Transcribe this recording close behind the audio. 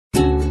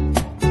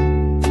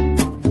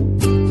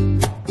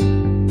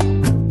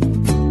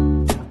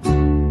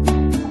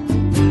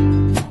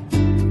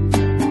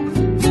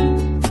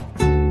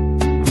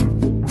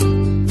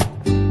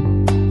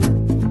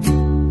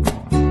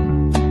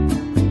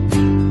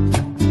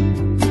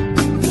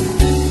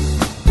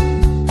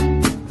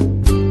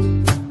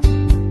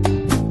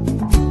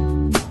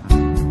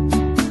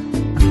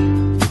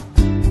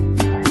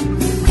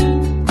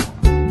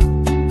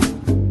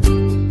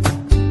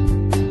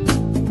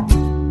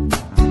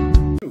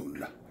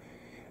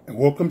and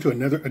welcome to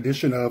another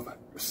edition of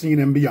Seen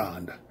and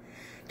Beyond.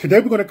 Today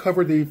we're going to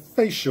cover the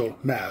facial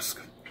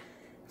mask.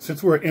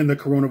 Since we're in the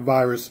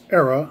coronavirus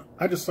era,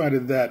 I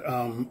decided that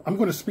I'm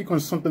going to speak on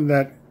something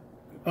that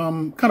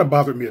kind of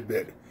bothered me a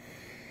bit.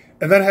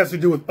 And that has to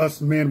do with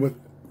us men with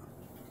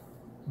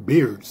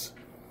beards.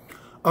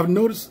 I've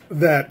noticed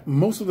that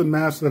most of the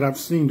masks that I've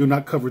seen do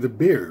not cover the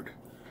beard.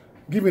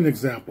 I'll give you an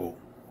example.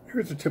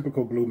 Here's a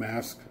typical blue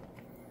mask.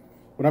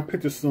 When I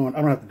put this on,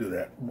 I don't have to do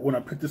that. But when I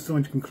put this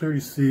on, you can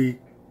clearly see,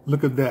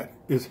 look at that,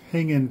 it's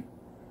hanging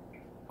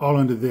all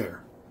under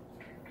there.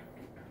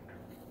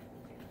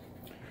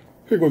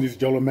 Here go these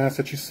Jolo masks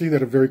that you see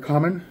that are very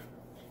common.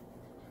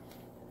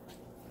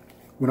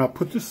 When I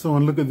put this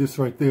on, look at this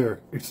right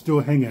there. It's still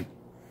hanging.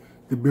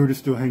 The beard is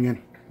still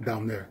hanging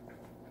down there.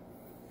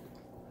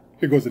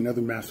 Here goes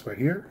another mask right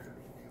here.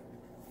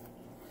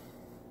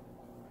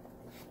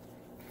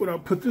 When I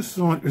put this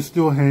on, it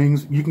still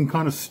hangs. You can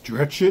kind of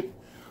stretch it,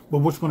 but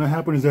what's going to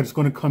happen is that it's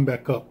going to come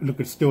back up. Look,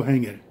 it's still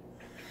hanging.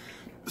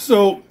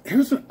 So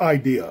here's an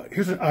idea.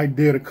 Here's an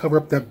idea to cover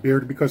up that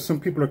beard, because some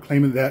people are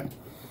claiming that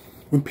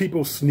when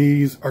people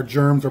sneeze, or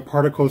germs or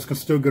particles can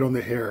still get on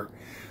the hair.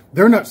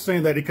 They're not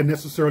saying that it can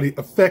necessarily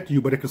affect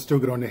you, but it can still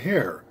get on the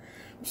hair.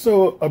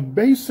 So a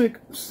basic,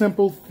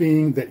 simple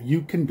thing that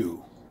you can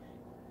do.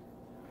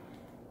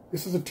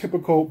 This is a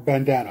typical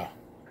bandana.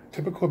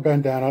 Typical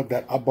bandana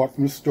that I bought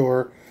from the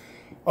store.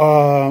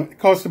 It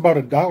costs about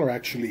 $1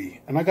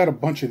 actually. And I got a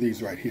bunch of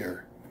these right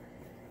here.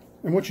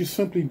 And what you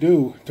simply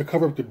do to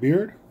cover up the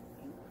beard,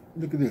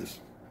 look at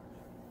this.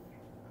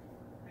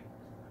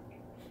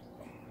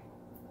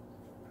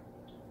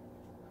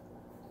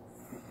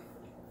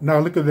 Now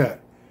look at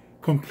that.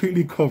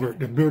 Completely covered.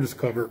 The beard is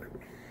covered.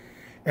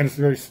 And it's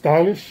very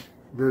stylish,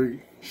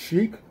 very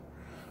chic.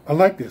 I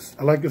like this.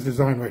 I like this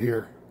design right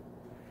here.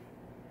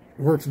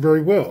 It works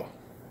very well.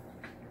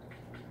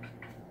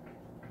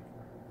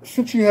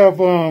 Since you have,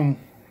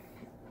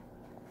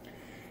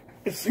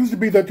 it seems to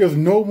be that there's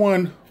no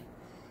one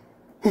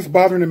who's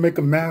bothering to make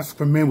a mask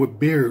for men with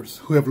beards,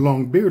 who have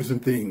long beards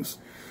and things.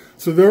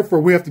 So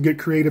therefore, we have to get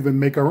creative and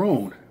make our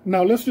own.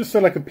 Now, let's just say,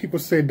 like, if people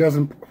say it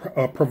doesn't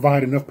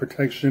provide enough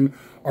protection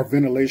or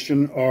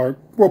ventilation, or,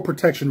 well,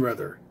 protection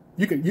rather.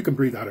 You can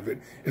breathe out of it.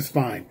 It's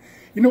fine.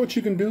 You know what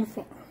you can do?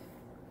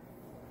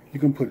 You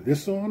can put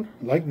this on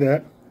like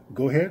that.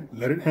 Go ahead,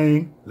 let it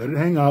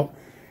hang out.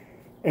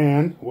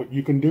 And what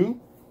you can do,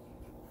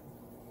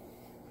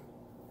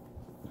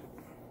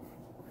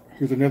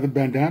 here's another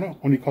bandana,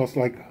 only costs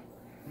like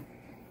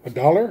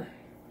 $1.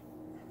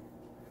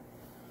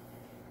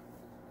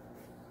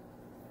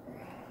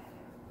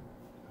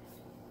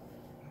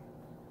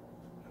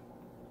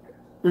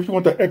 If you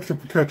want that extra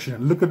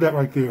protection, look at that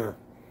right there.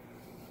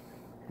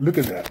 Look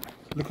at that.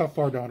 Look how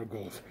far down it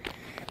goes.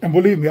 And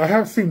believe me, I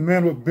have seen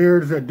men with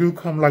beards that do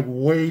come like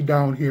way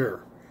down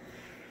here.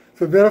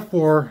 So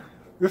therefore,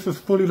 this is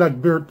fully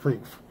like beard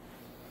proof.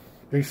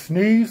 They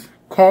sneeze,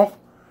 cough,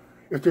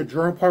 if their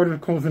germ particle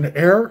comes in the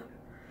air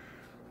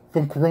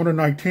from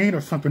Corona-19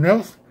 or something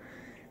else,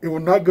 it will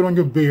not get on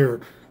your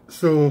beard.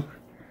 So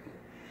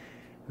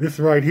this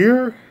right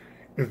here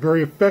is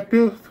very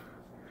effective.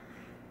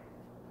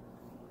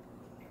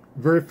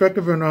 Very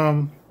effective,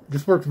 and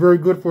this works very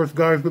good for us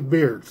guys with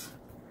beards.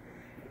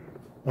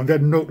 On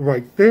that note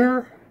right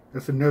there,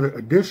 that's another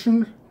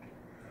edition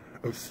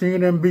of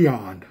Seen and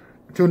Beyond.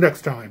 Until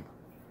next time.